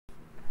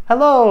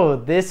Hello,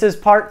 this is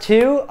part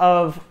 2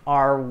 of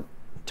our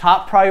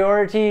top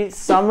priority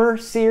summer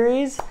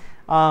series.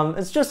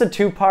 It's just a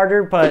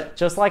two-parter, but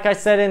just like I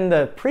said in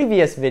the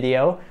previous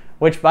video,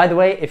 which by the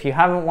way, if you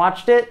haven't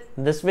watched it,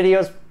 this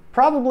video is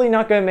probably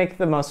not going to make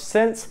the most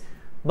sense,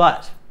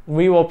 but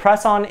we will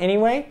press on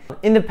anyway.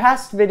 In the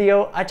past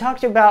video, I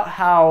talked about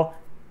how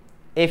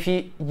if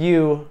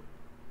you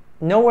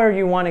know where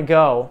you want to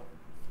go,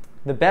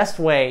 the best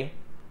way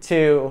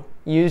to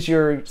use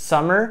your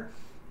summer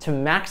to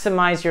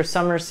maximize your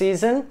summer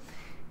season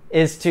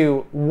is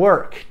to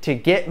work, to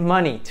get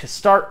money, to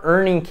start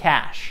earning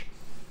cash.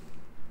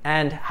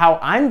 And how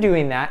I'm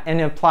doing that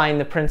and applying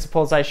the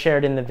principles I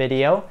shared in the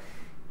video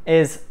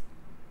is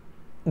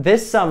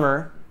this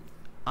summer,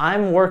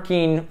 I'm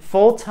working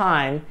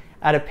full-time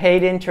at a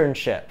paid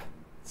internship.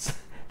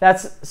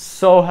 That's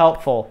so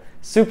helpful,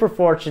 super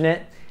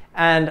fortunate.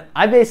 And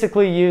I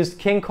basically used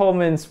Ken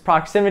Coleman's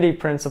proximity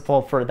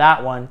principle for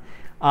that one.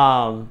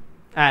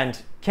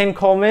 And Ken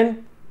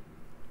Coleman,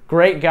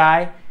 great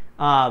guy.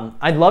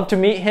 I'd love to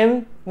meet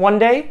him one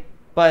day,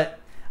 but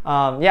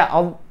yeah,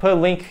 I'll put a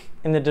link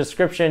in the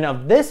description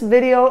of this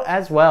video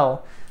as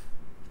well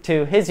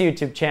to his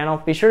YouTube channel.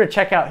 Be sure to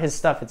check out his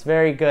stuff. It's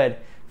very good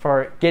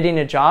for getting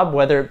a job,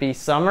 whether it be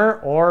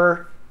summer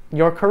or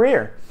your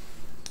career.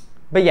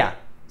 But yeah,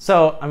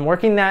 so I'm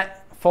working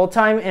that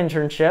full-time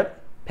internship,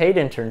 paid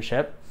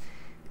internship,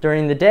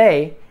 during the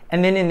day,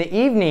 and then in the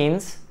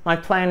evenings, my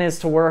plan is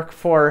to work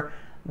for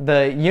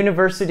the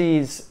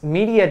university's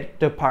media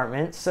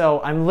department.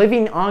 So I'm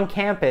living on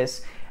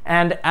campus,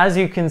 and as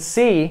you can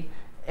see,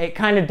 it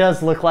kind of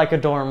does look like a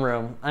dorm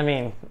room. I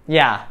mean,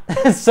 yeah.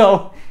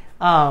 So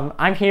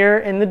I'm here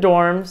in the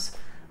dorms,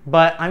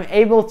 but I'm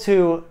able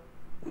to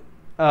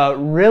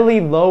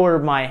really lower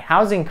my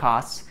housing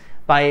costs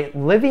by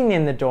living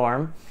in the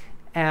dorm.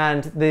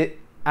 And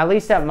at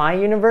least at my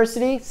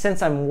university,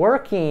 since I'm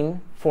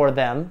working for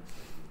them,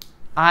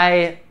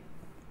 I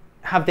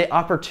have the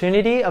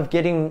opportunity of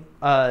getting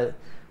a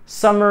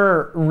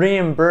summer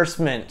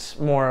reimbursement,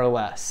 more or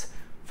less,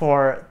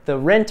 for the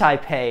rent I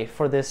pay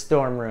for this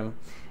dorm room.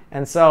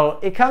 And so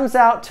it comes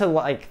out to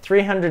like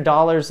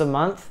 $300 a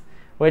month,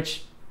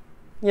 which,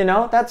 you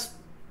know, that's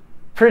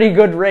pretty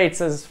good rates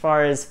as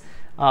far as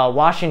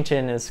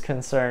Washington is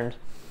concerned.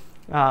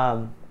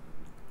 But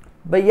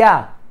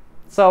yeah,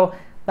 so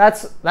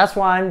that's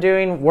why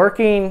I'm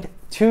working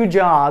two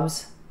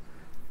jobs,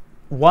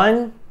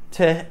 one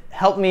to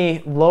help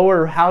me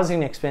lower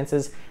housing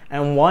expenses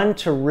and one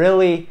to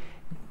really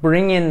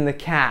bring in the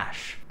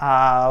cash.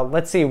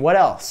 Let's see, what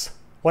else?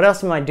 What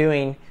else am I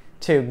doing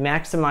to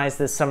maximize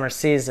this summer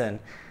season?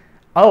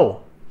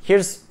 Oh,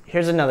 here's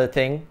another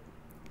thing.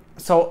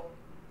 So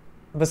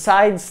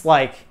besides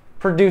like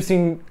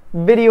producing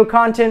video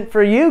content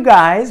for you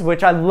guys,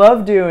 which I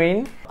love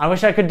doing, I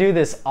wish I could do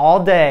this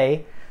all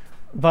day,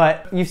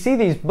 but you see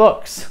these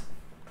books,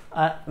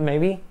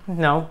 maybe,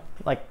 no,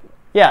 like,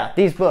 yeah,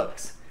 these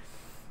books.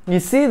 You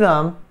see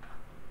them.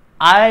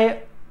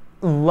 I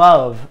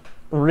love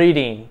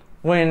reading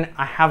when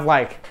I have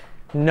like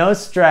no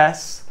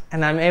stress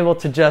and I'm able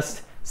to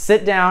just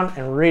sit down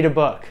and read a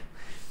book.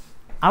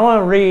 I want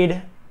to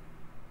read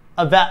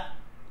about,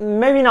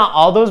 maybe not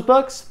all those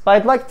books, but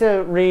I'd like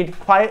to read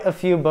quite a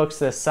few books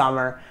this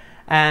summer.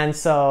 And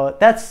so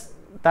that's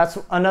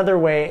another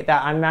way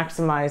that I'm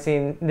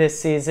maximizing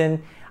this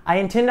season. I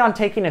intend on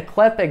taking a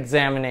CLEP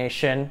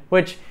examination,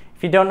 which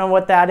if you don't know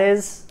what that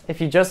is,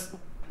 if you just,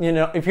 you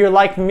know, if you're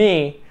like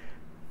me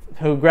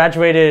who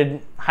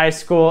graduated high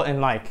school in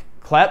like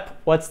CLEP,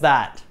 what's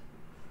that?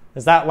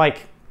 Is that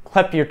like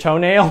clip your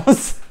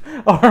toenails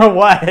or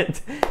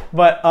what?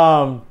 But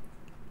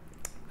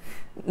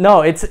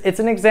no, it's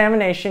an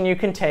examination you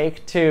can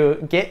take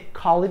to get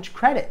college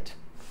credit.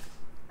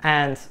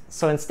 And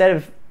so instead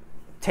of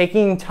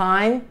taking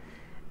time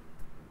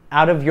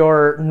out of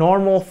your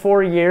normal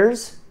 4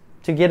 years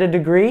to get a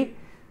degree,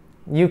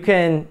 you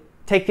can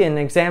take an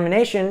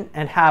examination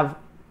and have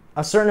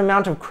a certain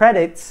amount of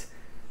credits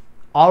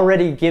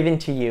already given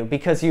to you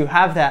because you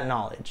have that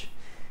knowledge.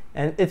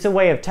 And it's a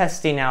way of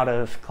testing out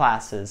of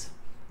classes.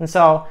 And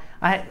so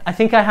I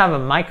think I have a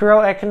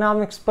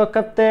microeconomics book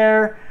up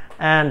there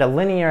and a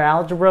linear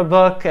algebra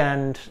book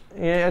and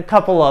a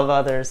couple of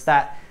others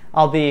that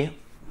I'll be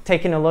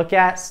taking a look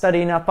at,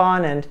 studying up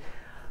on, and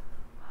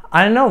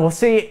I don't know, we'll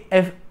see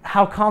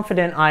how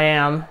confident I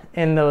am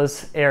in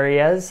those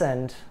areas,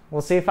 and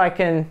we'll see if I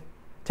can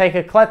take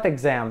a CLEP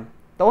exam.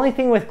 The only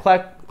thing with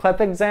CLEP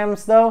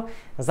exams though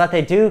is that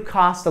they do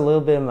cost a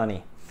little bit of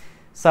money.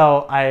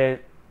 So I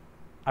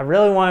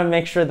really want to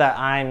make sure that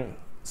I'm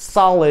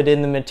solid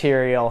in the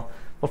material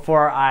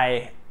before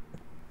I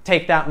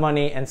take that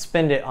money and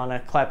spend it on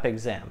a CLEP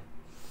exam.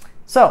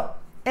 So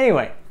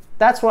anyway,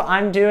 that's what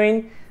I'm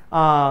doing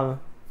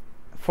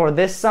for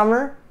this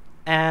summer.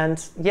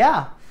 And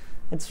yeah,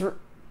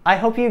 I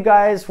hope you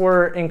guys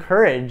were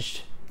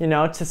encouraged, you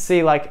know, to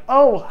see like,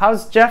 oh,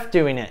 how's Jeff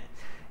doing it?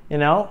 You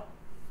know,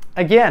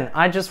 again,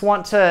 I just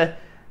want to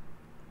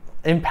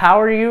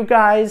empower you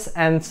guys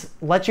and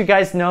let you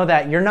guys know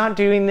that you're not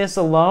doing this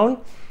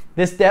alone.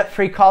 this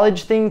debt-free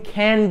college thing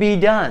can be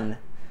done.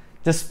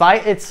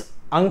 Despite its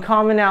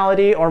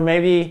uncommonality, or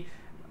maybe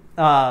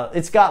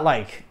it's got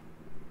like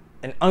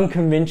an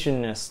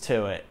unconventionness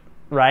to it,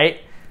 right?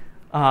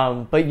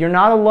 But you're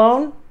not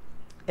alone.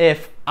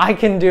 If I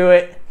can do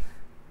it,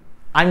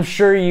 I'm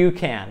sure you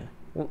can.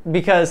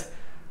 Because,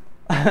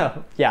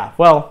 yeah,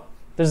 well,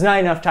 there's not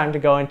enough time to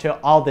go into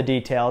all the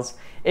details.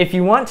 If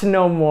you want to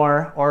know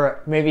more,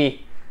 or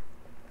maybe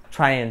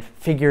try and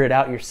figure it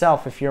out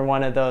yourself, if you're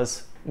one of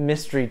those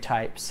mystery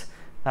types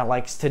that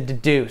likes to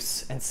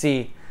deduce and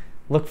see,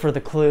 look for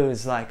the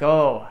clues, like,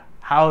 oh,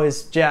 how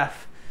is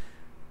Jeff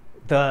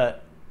the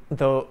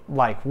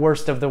like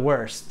worst of the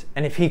worst,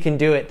 and if he can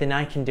do it, then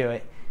I can do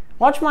it.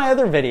 Watch my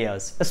other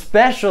videos,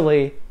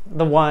 especially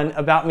the one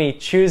about me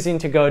choosing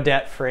to go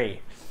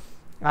debt-free.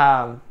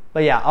 But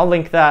yeah, I'll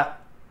link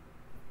that.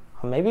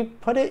 I'll maybe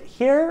put it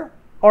here,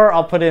 or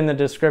I'll put it in the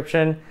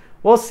description.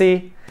 We'll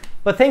see.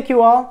 But thank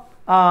you all.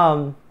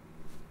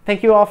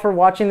 Thank you all for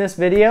watching this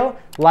video.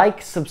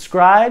 Like,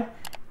 subscribe,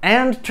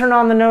 and turn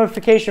on the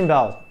notification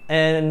bell.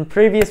 In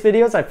previous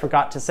videos, I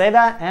forgot to say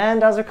that,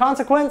 and as a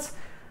consequence,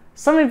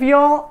 some of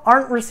y'all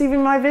aren't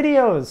receiving my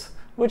videos,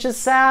 which is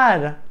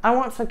sad. I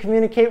want to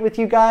communicate with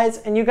you guys,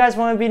 and you guys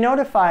want to be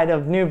notified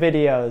of new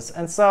videos.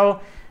 And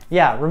so,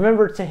 yeah,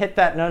 remember to hit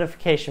that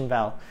notification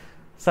bell.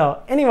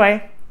 So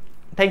anyway,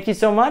 thank you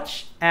so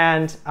much,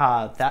 and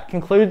that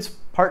concludes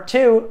part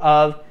 2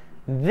 of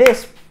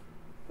this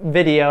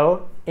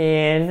video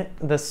in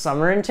the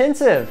summer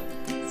intensive.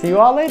 See you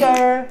all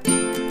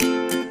later.